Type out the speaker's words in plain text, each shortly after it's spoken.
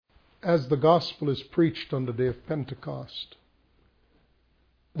As the gospel is preached on the day of Pentecost,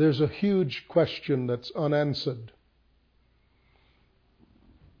 there's a huge question that's unanswered.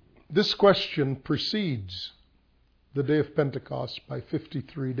 This question precedes the day of Pentecost by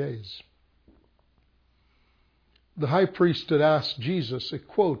 53 days. The high priest had asked Jesus a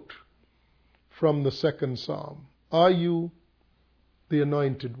quote from the second psalm. Are you the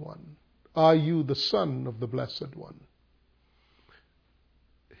anointed one? Are you the Son of the Blessed One?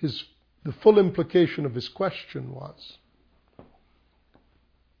 The full implication of his question was,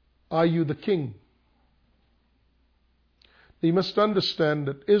 are you the king? You must understand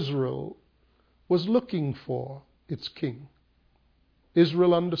that Israel was looking for its king.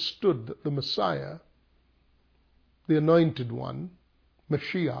 Israel understood that the Messiah, the anointed one,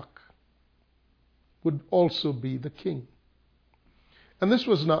 Mashiach, would also be the king. And this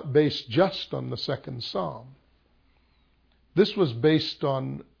was not based just on the second psalm. This was based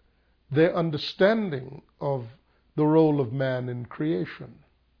on their understanding of the role of man in creation.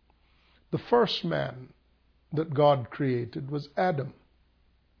 The first man that God created was Adam.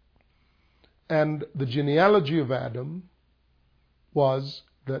 And the genealogy of Adam was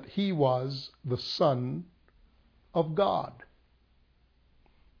that he was the son of God.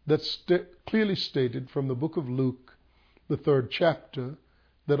 That's clearly stated from the book of Luke, the 3rd chapter,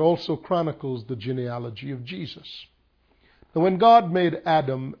 that also chronicles the genealogy of Jesus. Now, when God made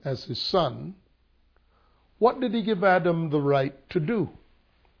Adam as his son, what did he give Adam the right to do?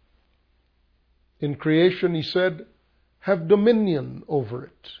 In creation, he said, have dominion over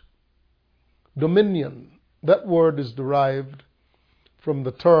it. Dominion, that word is derived from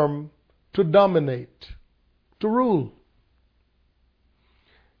the term to dominate, to rule.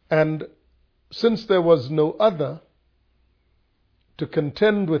 And since there was no other to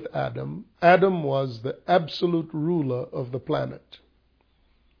contend with Adam, Adam was the absolute ruler of the planet.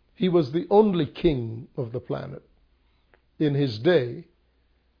 He was the only king of the planet in his day,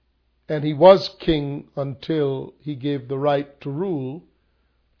 and he was king until he gave the right to rule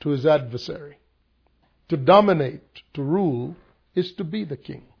to his adversary. To dominate, to rule, is to be the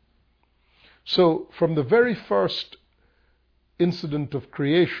king. So from the very first incident of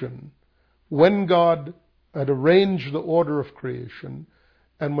creation, when God had arranged the order of creation,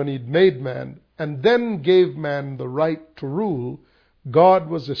 and when he'd made man, and then gave man the right to rule, God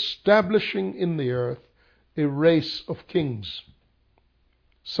was establishing in the earth a race of kings.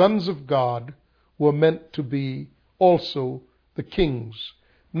 Sons of God were meant to be also the kings,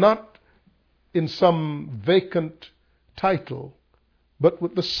 not in some vacant title, but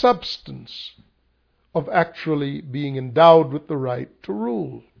with the substance of actually being endowed with the right to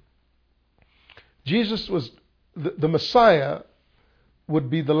rule. Jesus was, the Messiah would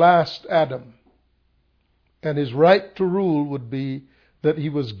be the last Adam, and his right to rule would be that he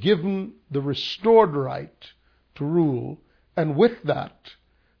was given the restored right to rule, and with that,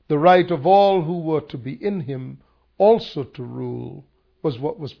 the right of all who were to be in him also to rule was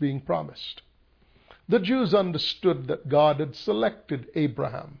what was being promised. The Jews understood that God had selected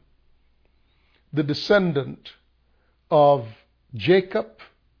Abraham, the descendant of Jacob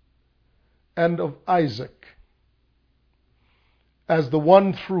and of Isaac, as the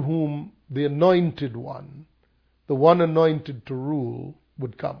one through whom the anointed one, the one anointed to rule,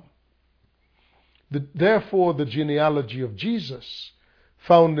 would come. Therefore, the genealogy of Jesus,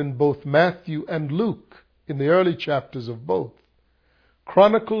 found in both Matthew and Luke, in the early chapters of both,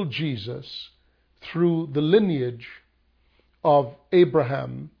 chronicle Jesus through the lineage of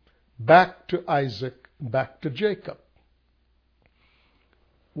Abraham back to Isaac, back to Jacob.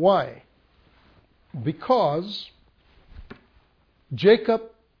 Why? Because Jacob,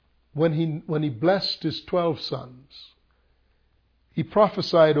 when he blessed his 12 sons, he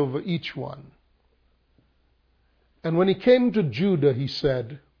prophesied over each one. And when he came to Judah, he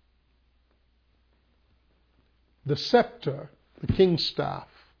said, the scepter, the king's staff,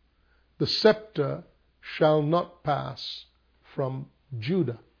 the scepter shall not pass from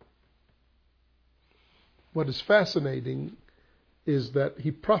Judah. What is fascinating is that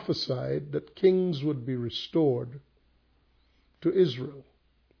he prophesied that kings would be restored to Israel.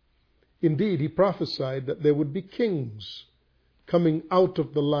 Indeed, he prophesied that there would be kings coming out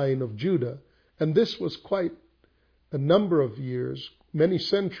of the line of Judah, and this was quite a number of years, many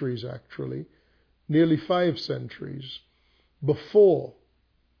centuries actually, nearly 5 centuries, before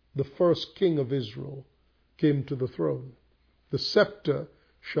the first king of Israel came to the throne. The scepter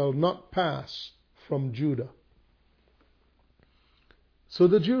shall not pass from Judah. So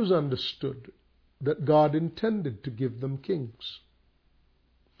the Jews understood that God intended to give them kings.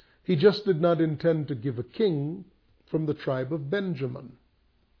 He just did not intend to give a king from the tribe of Benjamin.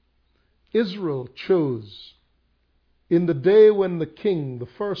 Israel chose in the day when the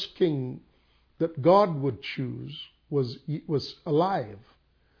first king that God would choose was alive.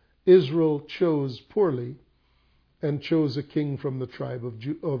 Israel chose poorly and chose a king from the tribe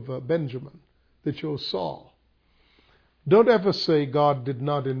of Benjamin. They chose Saul. Don't ever say God did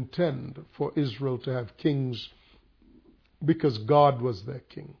not intend for Israel to have kings because God was their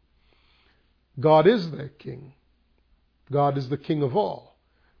king. God is their king. God is the king of all.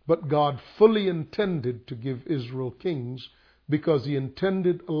 But God fully intended to give Israel kings because he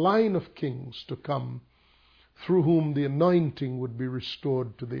intended a line of kings to come through whom the anointing would be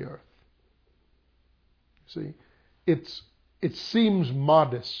restored to the earth. See, it seems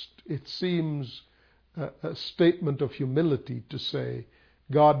modest. It seems a statement of humility to say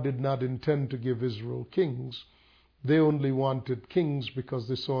God did not intend to give Israel kings. They only wanted kings because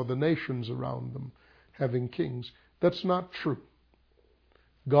they saw the nations around them having kings. That's not true.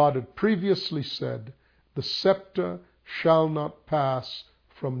 God had previously said, the scepter shall not pass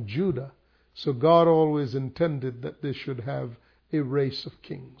from Judah. So God always intended that they should have a race of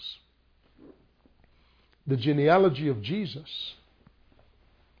kings. The genealogy of Jesus,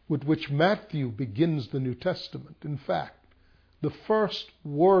 with which Matthew begins the New Testament, in fact, the first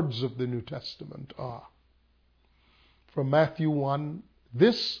words of the New Testament are, from Matthew 1,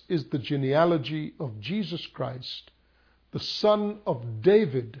 this is the genealogy of Jesus Christ, the son of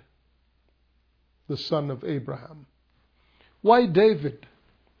David, the son of Abraham. Why David?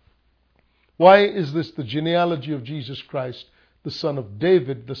 Why is this the genealogy of Jesus Christ, the son of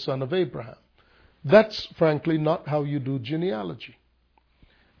David, the son of Abraham? That's frankly not how you do genealogy.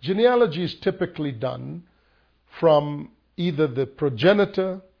 Genealogy is typically done from either the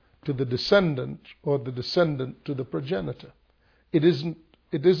progenitor to the descendant or the descendant to the progenitor. It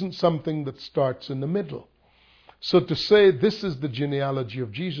isn't something that starts in the middle. So to say this is the genealogy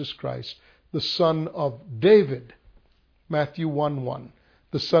of Jesus Christ, the son of David, Matthew 1:1,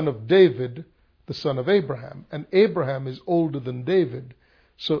 the son of David, the son of Abraham. And Abraham is older than David.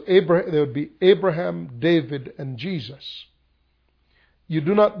 So there would be Abraham, David, and Jesus. You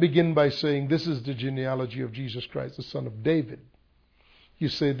do not begin by saying this is the genealogy of Jesus Christ, the son of David. You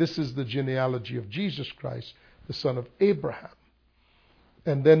say this is the genealogy of Jesus Christ, the son of Abraham.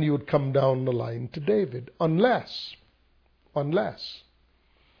 And then you would come down the line to David, unless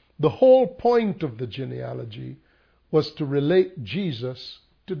the whole point of the genealogy was to relate Jesus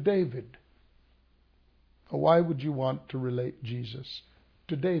to David. Why would you want to relate Jesus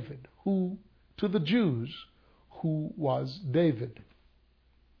to David? Who, to the Jews, who was David?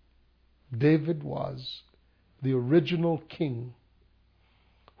 David was the original king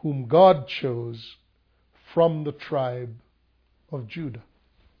whom God chose from the tribe of Judah.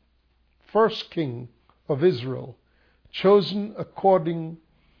 First king of Israel, chosen according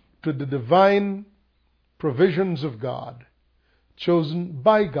to the divine provisions of God, chosen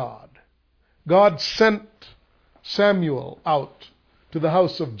by God. God sent Samuel out to the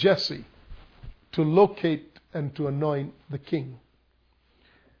house of Jesse to locate and to anoint the king.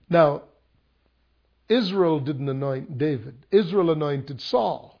 Now, Israel didn't anoint David. Israel anointed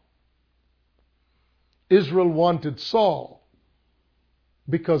Saul. Israel wanted Saul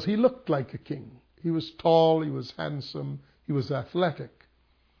because he looked like a king. He was tall, he was handsome, he was athletic.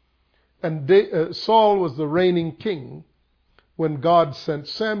 And Saul was the reigning king when God sent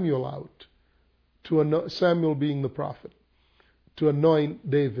Samuel out, Samuel being the prophet, to anoint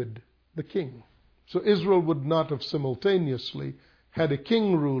David the king. So Israel would not have simultaneously had a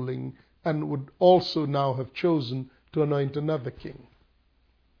king ruling and would also now have chosen to anoint another king.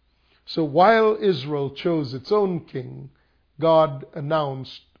 So while Israel chose its own king, God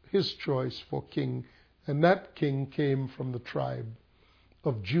announced his choice for king, and that king came from the tribe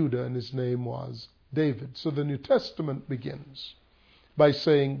of Judah, and his name was David. So the New Testament begins by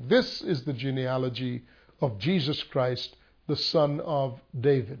saying, this is the genealogy of Jesus Christ, the son of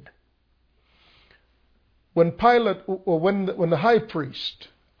David. When Pilate, or when the high priest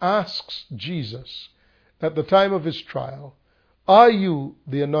asks Jesus at the time of his trial, are you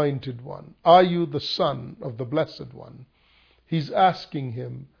the anointed one? Are you the son of the blessed one? He's asking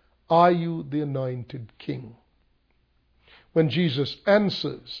him, are you the anointed king? When Jesus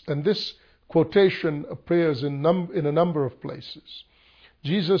answers, and this quotation appears in a number of places,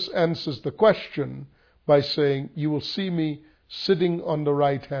 Jesus answers the question by saying, you will see me sitting on the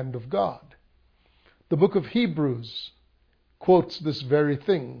right hand of God. The book of Hebrews quotes this very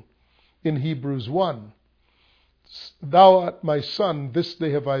thing in Hebrews 1. Thou art my son, this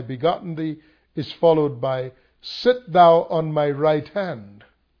day have I begotten thee, is followed by, sit thou on my right hand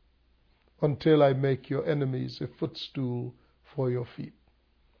until I make your enemies a footstool for your feet.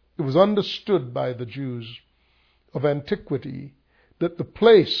 It was understood by the Jews of antiquity that the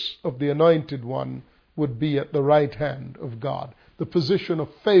place of the Anointed One would be at the right hand of God, the position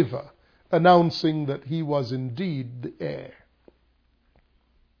of favor, announcing that he was indeed the heir.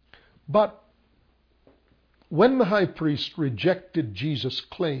 But when the high priest rejected Jesus'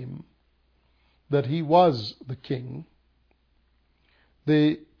 claim that he was the king,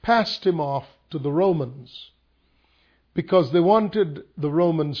 they passed him off to the Romans because they wanted the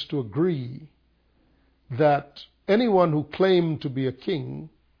Romans to agree that anyone who claimed to be a king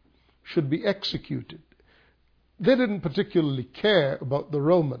should be executed. They didn't particularly care about the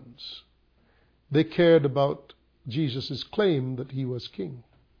Romans. They cared about Jesus' claim that he was king.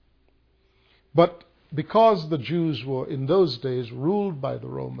 But because the Jews were in those days ruled by the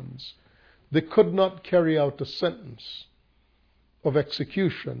Romans, they could not carry out a sentence of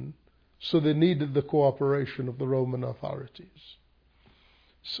execution, so they needed the cooperation of the Roman authorities.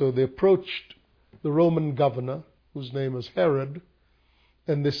 So they approached the Roman governor, whose name was Herod,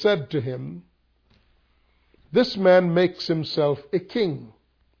 and they said to him, "This man makes himself a king."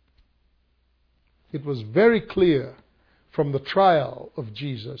 It was very clear from the trial of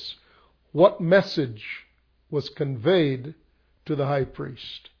Jesus what message was conveyed to the high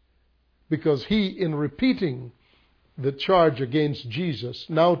priest, because he, in repeating the charge against Jesus,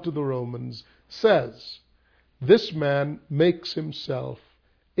 now to the Romans, says, "This man makes himself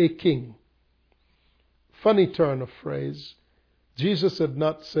a king." Funny turn of phrase. Jesus had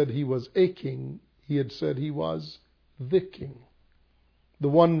not said he was a king, he had said he was the king, the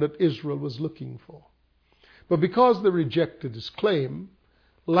one that Israel was looking for. But because they rejected his claim,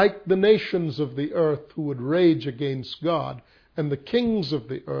 like the nations of the earth who would rage against God, and the kings of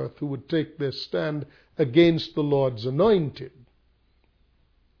the earth who would take their stand against the Lord's anointed,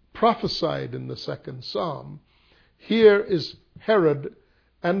 prophesied in the second Psalm, here is Herod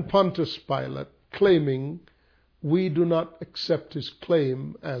and Pontius Pilate claiming, "We do not accept his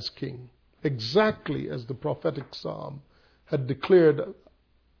claim as king," exactly as the prophetic psalm had declared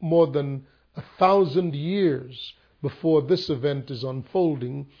more than 1,000 years before this event is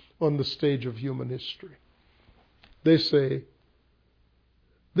unfolding on the stage of human history. They say,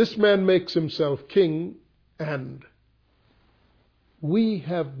 "This man makes himself king, and we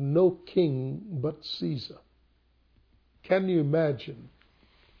have no king but Caesar." Can you imagine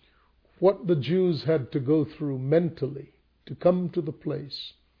what the Jews had to go through mentally to come to the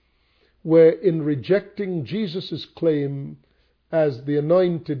place where, in rejecting Jesus' claim as the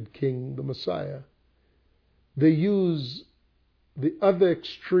anointed king, the Messiah, they use the other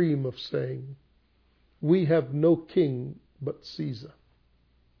extreme of saying, "We have no king but Caesar."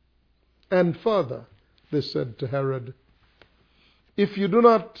 And further, they said to Herod, "If you do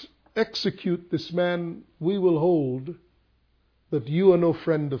not execute this man, we will hold that you are no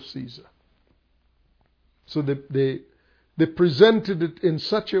friend of Caesar." So they presented it in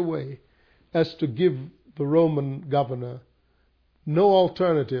such a way as to give the Roman governor no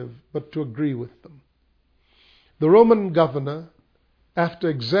alternative but to agree with them. The Roman governor, after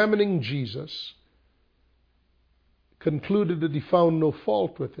examining Jesus, concluded that he found no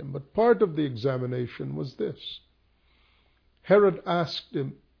fault with him. But part of the examination was this. Herod asked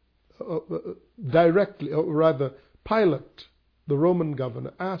him directly, or rather Pilate, the Roman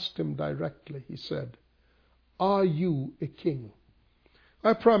governor, asked him directly. He said, "Are you a king?"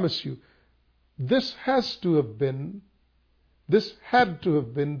 I promise you, this had to have been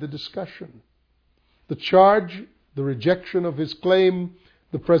the discussion. The charge, the rejection of his claim,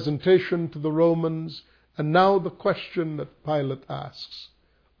 the presentation to the Romans, and now the question that Pilate asks,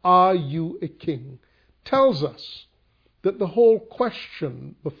 "Are you a king?" tells us that the whole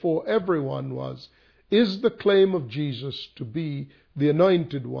question before everyone was, is the claim of Jesus to be the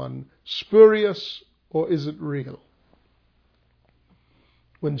anointed one spurious, or is it real?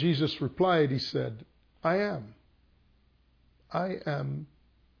 When Jesus replied, he said, "I am. I am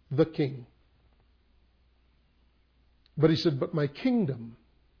the king." But he said, "But my kingdom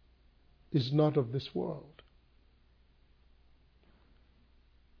is not of this world."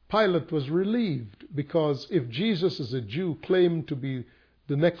 Pilate was relieved, because if Jesus as a Jew claimed to be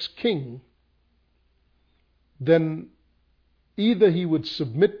the next king, then either he would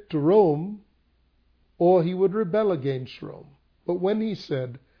submit to Rome or he would rebel against Rome. But when he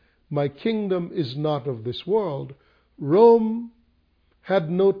said, "My kingdom is not of this world," Rome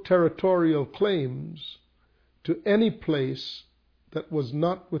had no territorial claims to any place that was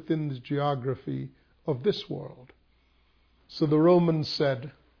not within the geography of this world. So the Roman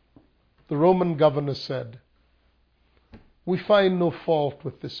governor said, "We find no fault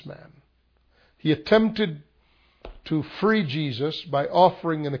with this man. He attempted to free Jesus by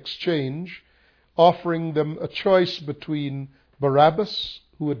offering an exchange, offering them a choice between Barabbas,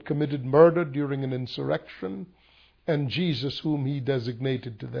 who had committed murder during an insurrection, and Jesus, whom he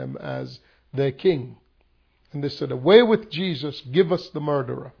designated to them as their king. And they said, "Away with Jesus, give us the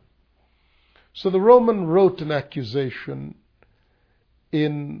murderer." So the Roman wrote an accusation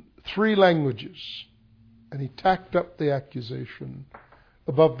in 3 languages, and he tacked up the accusation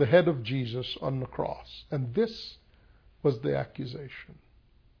above the head of Jesus on the cross. And this was the accusation,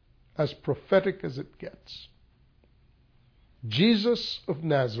 as prophetic as it gets. Jesus of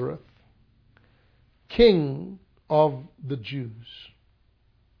Nazareth, King of the Jews.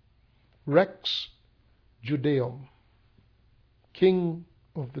 Rex Judaeum, King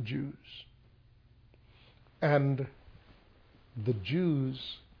of the Jews. And the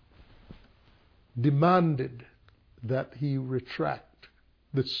Jews demanded that he retract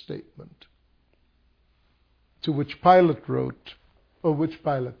this statement, to which Pilate wrote, or which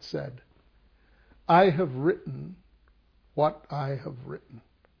Pilate said, "I have written what I have written."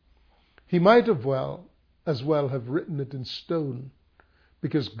 He might as well have written it in stone,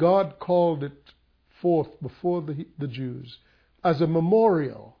 because God called it forth before the Jews as a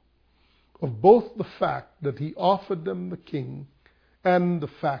memorial of both the fact that he offered them the king and the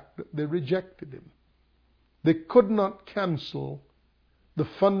fact that they rejected him. They could not cancel the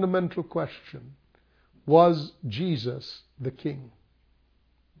fundamental question: was Jesus the king?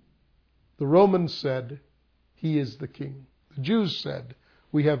 The Romans said, "He is the king." The Jews said,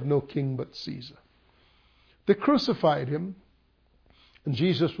 "We have no king but Caesar." They crucified him, and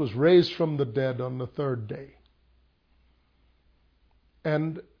Jesus was raised from the dead on the 3rd day.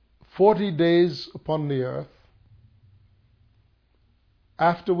 And 40 days upon the earth,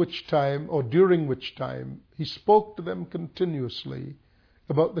 after which time, or during which time, he spoke to them continuously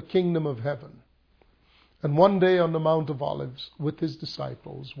about the kingdom of heaven. And one day on the Mount of Olives, with his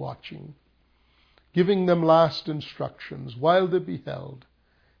disciples watching, giving them last instructions, while they beheld,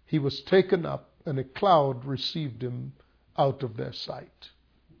 he was taken up, and a cloud received him out of their sight.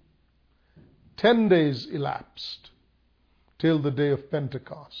 10 days elapsed till the day of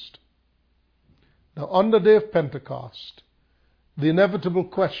Pentecost. Now, on the day of Pentecost, the inevitable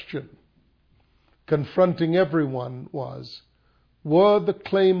question confronting everyone was, were the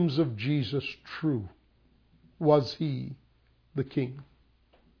claims of Jesus true? Was he the king?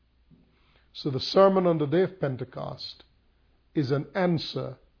 So the sermon on the day of Pentecost is an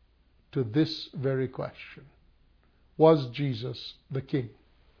answer to this very question. Was Jesus the king?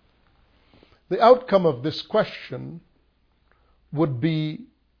 The outcome of this question would be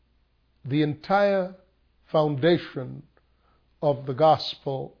the entire foundation of the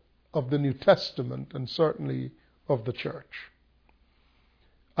gospel of the New Testament, and certainly of the church.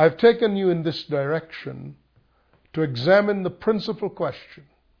 I've taken you in this direction to examine the principal question: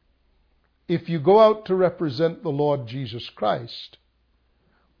 if you go out to represent the Lord Jesus Christ,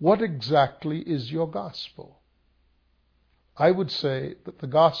 what exactly is your gospel? I would say that the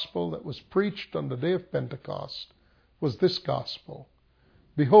gospel that was preached on the day of Pentecost was this gospel: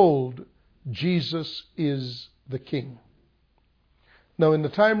 behold, Jesus is the King. Now, in the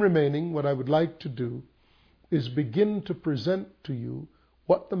time remaining, what I would like to do is begin to present to you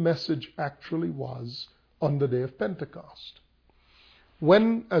what the message actually was on the day of Pentecost.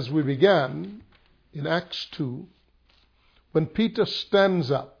 When, as we began in Acts 2, when Peter stands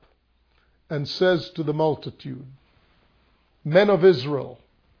up and says to the multitude, "Men of Israel,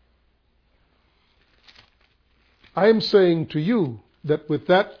 I am saying to you that with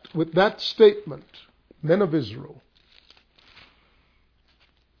that statement, men of Israel,"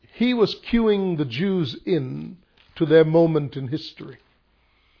 he was cueing the Jews in to their moment in history.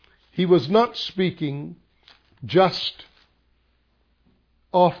 He was not speaking just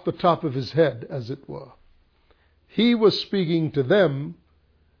off the top of his head, as it were. He was speaking to them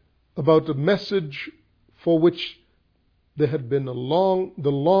about a message for which there had been the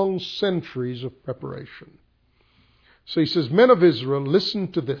long centuries of preparation. So he says, "Men of Israel,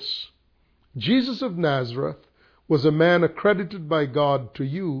 listen to this. Jesus of Nazareth was a man accredited by God to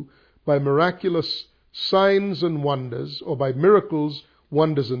you by miraculous signs and wonders, or by miracles,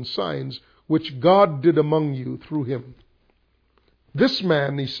 wonders, and signs, which God did among you through him. This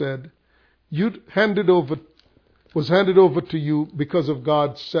man," he said, was handed over to you because of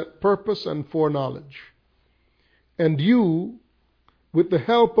God's set purpose and foreknowledge. And you, with the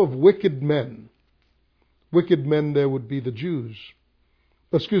help of wicked men there would be the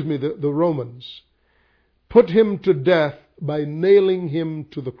Romans, put him to death by nailing him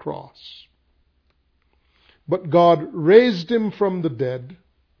to the cross. But God raised him from the dead,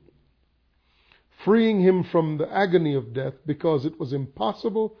 freeing him from the agony of death because it was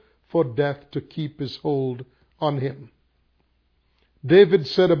impossible for death to keep his hold on him. David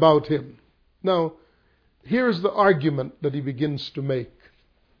said about him. Now, here is the argument that he begins to make.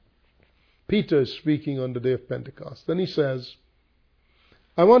 Peter is speaking on the day of Pentecost. Then he says,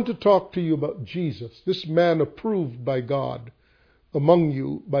 I want to talk to you about Jesus, this man approved by God among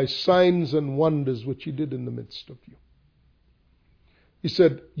you by signs and wonders which he did in the midst of you. He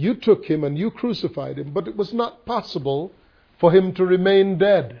said, you took him and you crucified him, but it was not possible for him to remain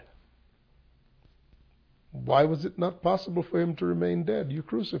dead. Why was it not possible for him to remain dead? You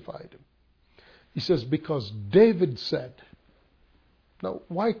crucified him. He says, because David said. Now,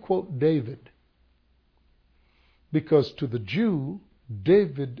 why quote David? Because to the Jew,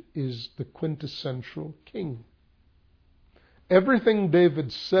 David is the quintessential king. Everything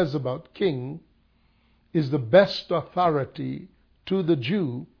David says about king is the best authority to the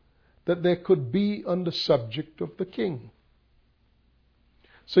Jew that there could be on the subject of the king.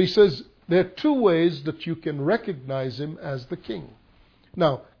 So he says there are two ways that you can recognize him as the king.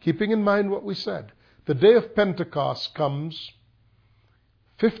 Now, keeping in mind what we said, the day of Pentecost comes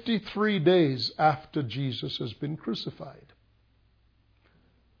 53 days after Jesus has been crucified.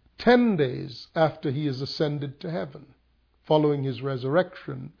 10 days after he is ascended to heaven, following his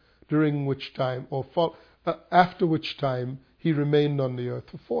resurrection, during which time, after which time he remained on the earth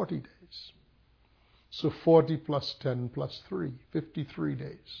for 40 days. So 40 plus 10 plus 3, 53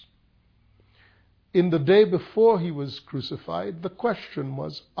 days. In the day before he was crucified, the question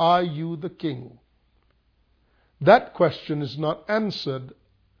was, are you the king? That question is not answered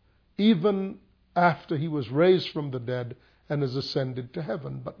even after he was raised from the dead and has ascended to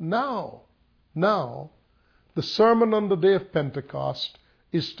heaven. But now, the sermon on the day of Pentecost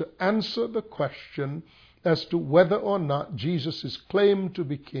is to answer the question as to whether or not Jesus' claim to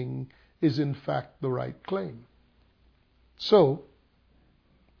be king is in fact the right claim. So,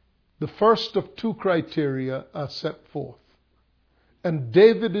 the first of two criteria are set forth. And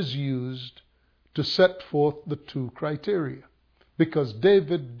David is used to set forth the two criteria, because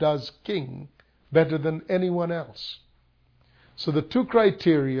David does king better than anyone else. So the two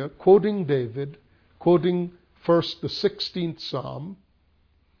criteria, quoting David, quoting first the 16th Psalm,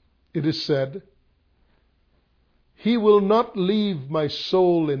 it is said, he will not leave my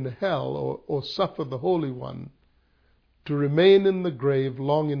soul in hell or suffer the Holy One to remain in the grave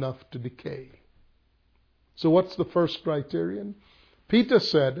long enough to decay. So what's the first criterion? Peter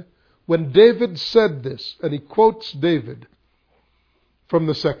said, when David said this, and he quotes David from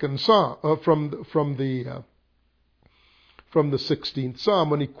the second Psalm, from the 16th Psalm,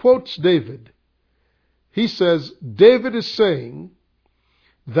 when he quotes David, he says, David is saying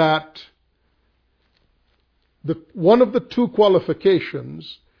that one of the two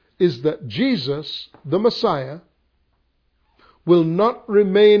qualifications is that Jesus, the Messiah, will not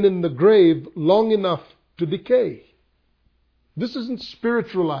remain in the grave long enough to decay. This isn't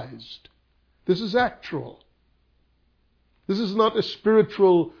spiritualized. This is actual. This is not a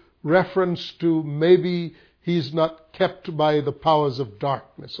spiritual reference to maybe he's not kept by the powers of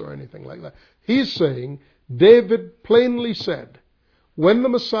darkness or anything like that. He's saying, David plainly said, when the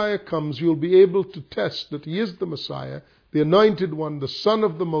Messiah comes, you'll be able to test that he is the Messiah, the Anointed One, the Son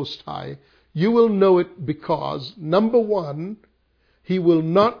of the Most High. You will know it because, number one, he will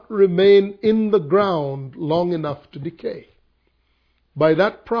not remain in the ground long enough to decay. By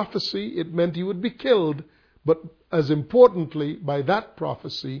that prophecy, it meant he would be killed, but as importantly, by that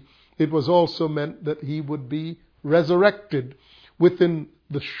prophecy, it was also meant that he would be resurrected within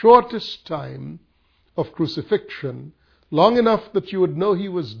the shortest time of crucifixion, long enough that you would know he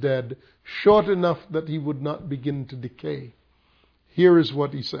was dead, short enough that he would not begin to decay. Here is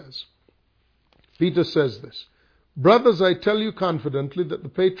what he says. Peter says this, brothers, I tell you confidently that the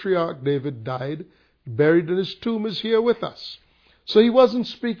patriarch David died, buried in his tomb is here with us. So he wasn't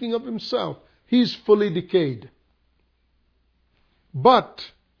speaking of himself. He's fully decayed.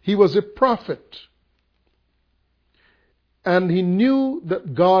 But he was a prophet. And he knew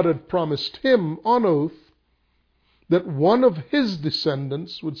that God had promised him on oath that one of his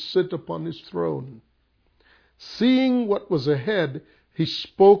descendants would sit upon his throne. Seeing what was ahead, he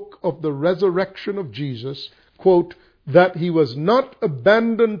spoke of the resurrection of Jesus, quote, that he was not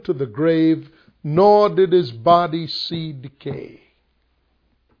abandoned to the grave, nor did his body see decay.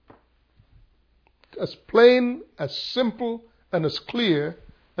 As plain, as simple, and as clear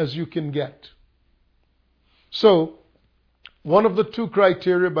as you can get. So, one of the two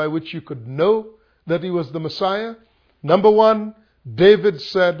criteria by which you could know that he was the Messiah, number one, David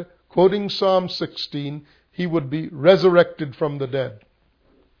said, quoting Psalm 16, he would be resurrected from the dead.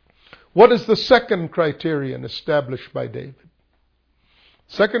 What is the second criterion established by David?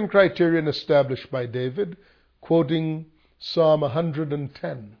 Second criterion established by David, quoting Psalm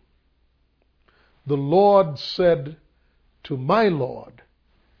 110. The Lord said to my Lord,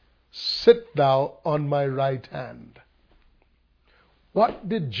 sit thou on my right hand. What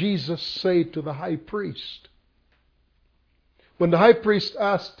did Jesus say to the high priest? When the high priest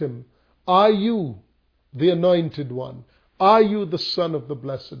asked him, are you the anointed one? Are you the Son of the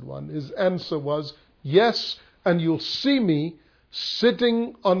Blessed One? His answer was, yes, and you'll see me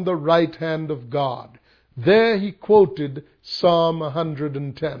sitting on the right hand of God. There he quoted Psalm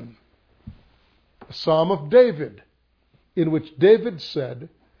 110, a psalm of David, in which David said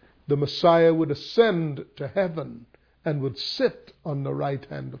the Messiah would ascend to heaven and would sit on the right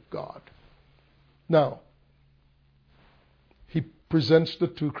hand of God. Now, he presents the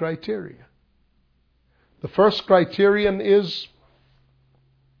two criteria. The first criterion is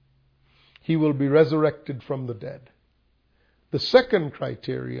he will be resurrected from the dead. The second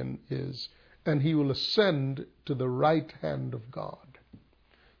criterion is, and he will ascend to the right hand of God.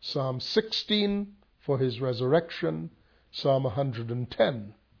 Psalm 16 for his resurrection, Psalm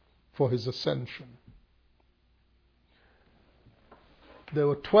 110 for his ascension. There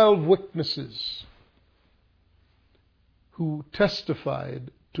were 12 witnesses who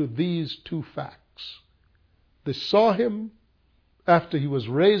testified to these two facts. They saw him after he was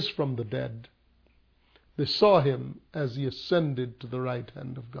raised from the dead. They saw him as he ascended to the right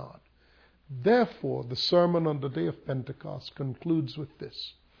hand of God. Therefore, the sermon on the day of Pentecost concludes with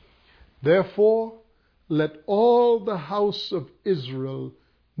this. Therefore, let all the house of Israel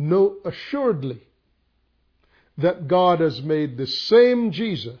know assuredly that God has made the same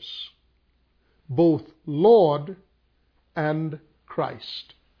Jesus both Lord and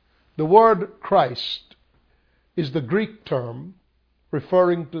Christ. The word Christ is the Greek term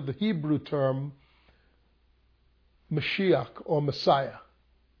referring to the Hebrew term Mashiach or Messiah,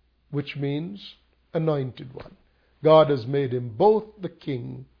 which means anointed one. God has made him both the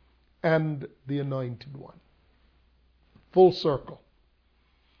King and the anointed one. Full circle.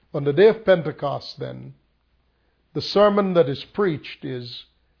 On the day of Pentecost, then, the sermon that is preached is,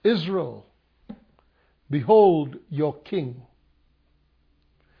 Israel, behold your King.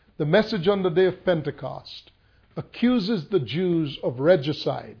 The message on the day of Pentecost accuses the Jews of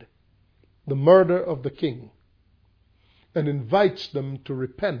regicide, the murder of the King, and invites them to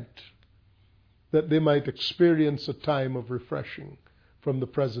repent, that they might experience a time of refreshing from the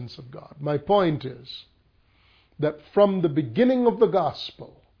presence of God. My point is that from the beginning of the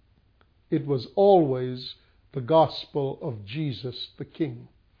gospel, it was always the gospel of Jesus the King.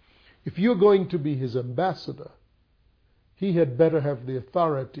 If you're going to be his ambassador, he had better have the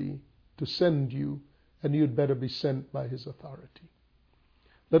authority to send you, and you'd better be sent by his authority.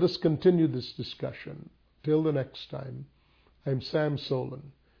 Let us continue this discussion. Till the next time, I'm Sam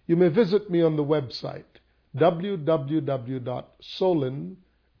Soleyn. You may visit me on the website, www.soleyn,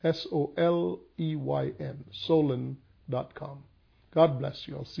 Soleyn, Soleyn.com. God bless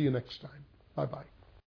you. I'll see you next time. Bye-bye.